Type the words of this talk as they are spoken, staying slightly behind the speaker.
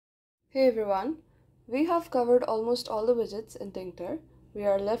Hey everyone, we have covered almost all the widgets in Tkinter. We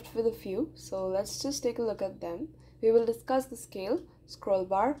are left with a few, so let's just take a look at them. We will discuss the scale,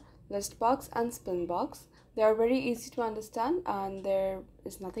 scrollbar, listbox, and spinbox. They are very easy to understand and there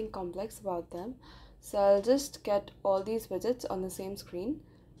is nothing complex about them. So I'll just get all these widgets on the same screen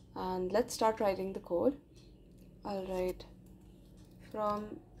and let's start writing the code. I'll write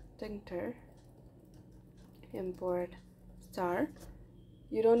from Tkinter import star.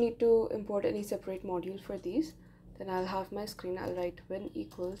 You don't need to import any separate module for these. Then I'll have my screen, I'll write win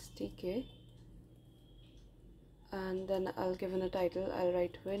equals tk, and then I'll give in a title, I'll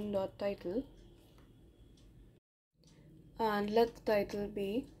write win.title, and let the title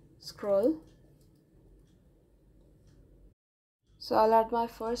be scroll. So I'll add my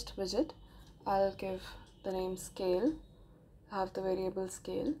first widget, I'll give the name scale, have the variable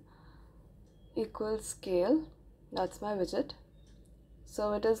scale, equals scale, that's my widget.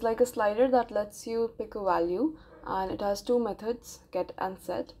 So it is like a slider that lets you pick a value and it has two methods, get and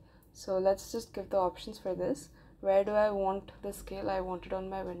set. So let's just give the options for this. Where do I want the scale? I want it on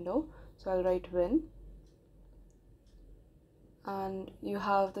my window. So I'll write win. And you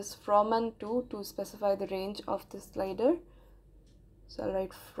have this from and to specify the range of the slider. So I'll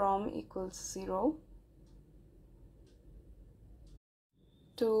write from equals 0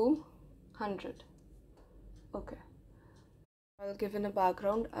 to 100. Okay. I'll give in a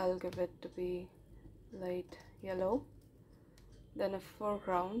background, I'll give it to be light yellow, then a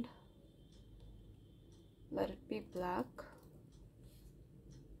foreground, let it be black.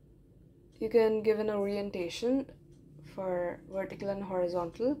 You can give an orientation for vertical and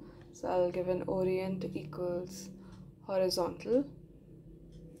horizontal, so I'll give an orient equals horizontal.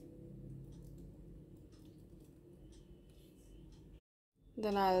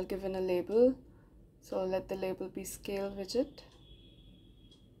 Then I'll give in a label, so let the label be scale widget.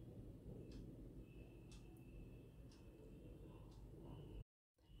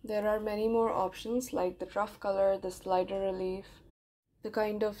 There are many more options like the rough color, the slider relief, the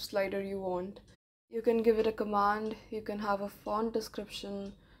kind of slider you want. You can give it a command, you can have a font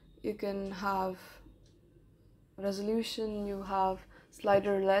description, you can have resolution, you have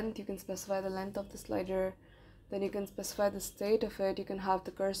slider length, you can specify the length of the slider, then you can specify the state of it, you can have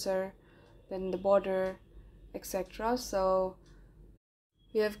the cursor, then the border, etc. So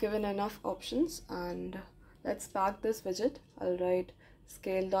we have given enough options and let's pack this widget. I'll write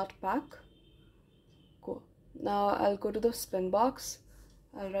scale.pack. Cool. Now I'll go to the spinbox.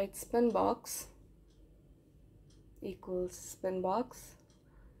 I'll write spinbox equals spinbox,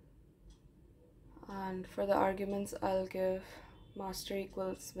 and for the arguments I'll give master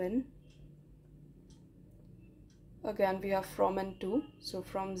equals win. Again we have from and to, so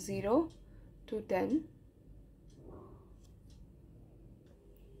from 0 to 10.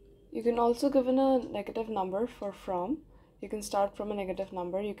 You can also give in a negative number for from. You can start from a negative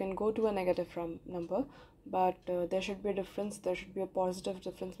number, you can go to a negative number, but there should be a difference, there should be a positive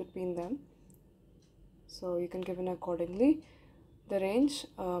difference between them. So you can give in accordingly the range,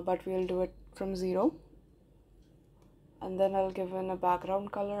 but we'll do it from 0. And then I'll give in a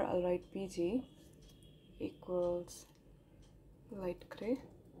background color, I'll write PG equals light gray,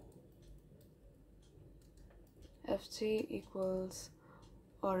 FG equals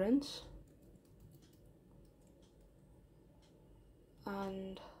orange,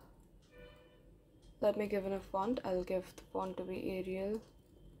 and let me give in a font. I'll give the font to be Arial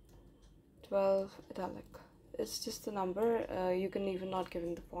 12 italic. It's just a number, you can even not give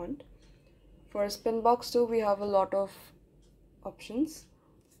in the font. For spinbox too, we have a lot of options.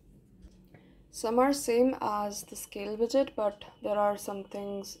 Some are same as the scale widget, but there are some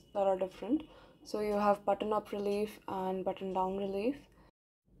things that are different. So you have button up relief and button down relief.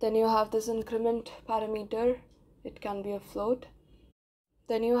 Then you have this increment parameter, it can be a float.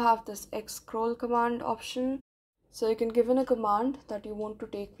 Then you have this X scroll command option. So you can give in a command that you want to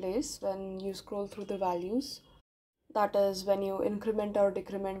take place when you scroll through the values. That is when you increment or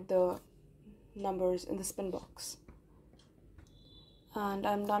decrement the numbers in the spinbox. And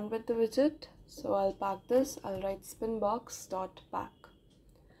I'm done with the widget. So I'll pack this, I'll write spinbox.pack.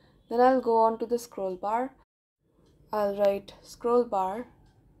 Then I'll go on to the scroll bar. I'll write scroll bar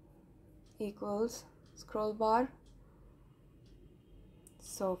equals scroll bar.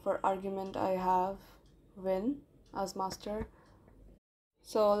 So for argument I have win as master.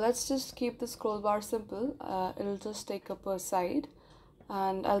 So let's just keep the scroll bar simple. It'll just take up a side,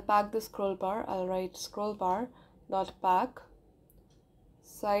 and I'll pack the scroll bar. I'll write scroll bar dot pack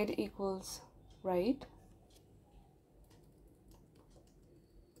side equals right,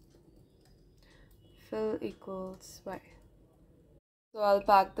 fill equals y. So I'll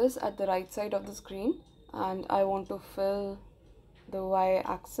pack this at the right side of the screen, and I want to fill the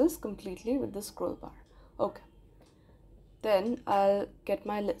y-axis completely with the scroll bar. Okay, then I'll get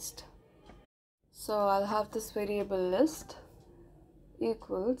my list. So I'll have this variable list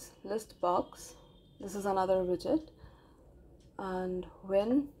equals list box. This is another widget, and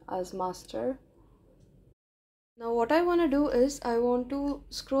when as master. Now what I want to do is I want to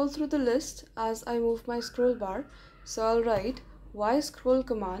scroll through the list as I move my scroll bar. So I'll write y scroll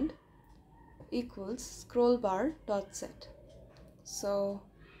command equals scroll bar dot set. So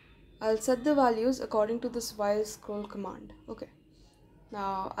I'll set the values according to this y scroll command. Okay.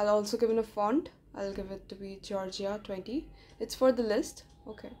 Now I'll also give it a font. I'll give it to be Georgia 20. It's for the list.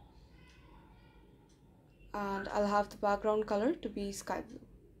 Okay. And I'll have the background color to be sky blue.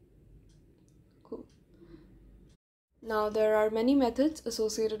 Cool. Now there are many methods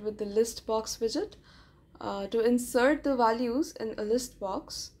associated with the list box widget. To insert the values in a list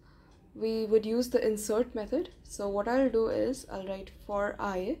box, we would use the insert method. So what I'll do is I'll write for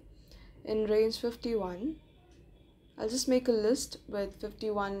I in range 51. I'll just make a list with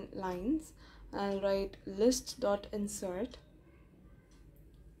 51 lines, and I'll write list.insert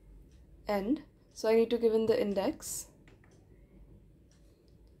end. So I need to give in the index,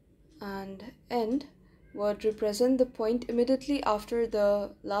 and end would represent the point immediately after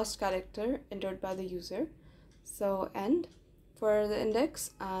the last character entered by the user. So end for the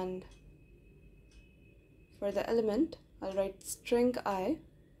index, and for the element I'll write string I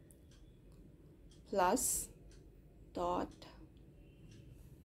plus dot.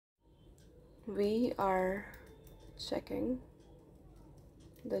 We are checking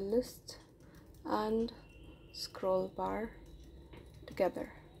the list and scroll bar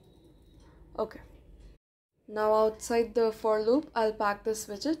together. Okay. Now outside the for loop, I'll pack this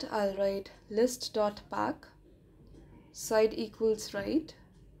widget. I'll write list.pack, side equals right,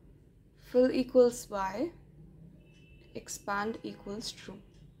 fill equals y, expand equals true.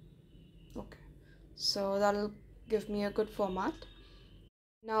 Okay, so that'll give me a good format.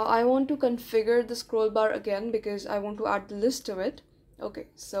 Now I want to configure the scroll bar again because I want to add the list to it. Okay,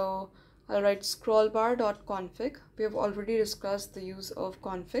 so I'll write scrollbar.config. We have already discussed the use of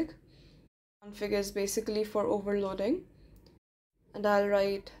config. Config is basically for overloading, and I'll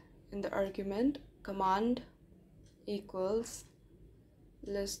write in the argument command equals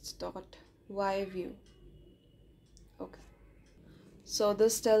list.yView. Okay, so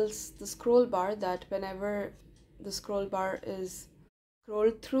this tells the scroll bar that whenever the scroll bar is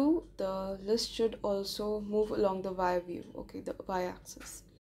scrolled through, the list should also move along the y view, okay, the y-axis.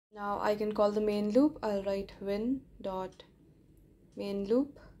 Now I can call the main loop. I'll write win.main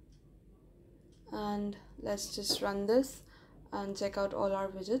loop, and let's just run this and check out all our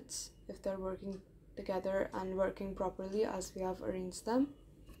widgets if they're working together and working properly as we have arranged them.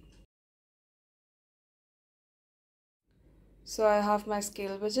 So I have my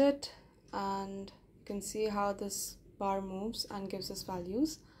scale widget, and you can see how this bar moves and gives us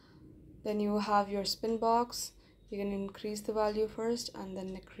values. Then you have your spin box. You can increase the value first and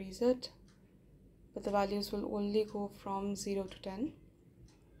then decrease it, but the values will only go from 0 to 10.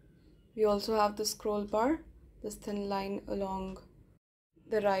 We also have the scroll bar, this thin line along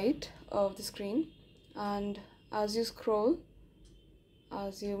the right of the screen, and as you scroll,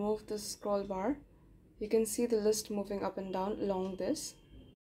 as you move the scroll bar, you can see the list moving up and down along this.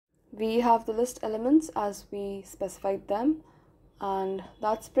 We have the list elements as we specified them, and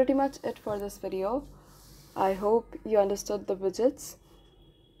that's pretty much it for this video. I hope you understood the widgets.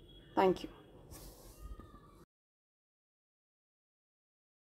 Thank you.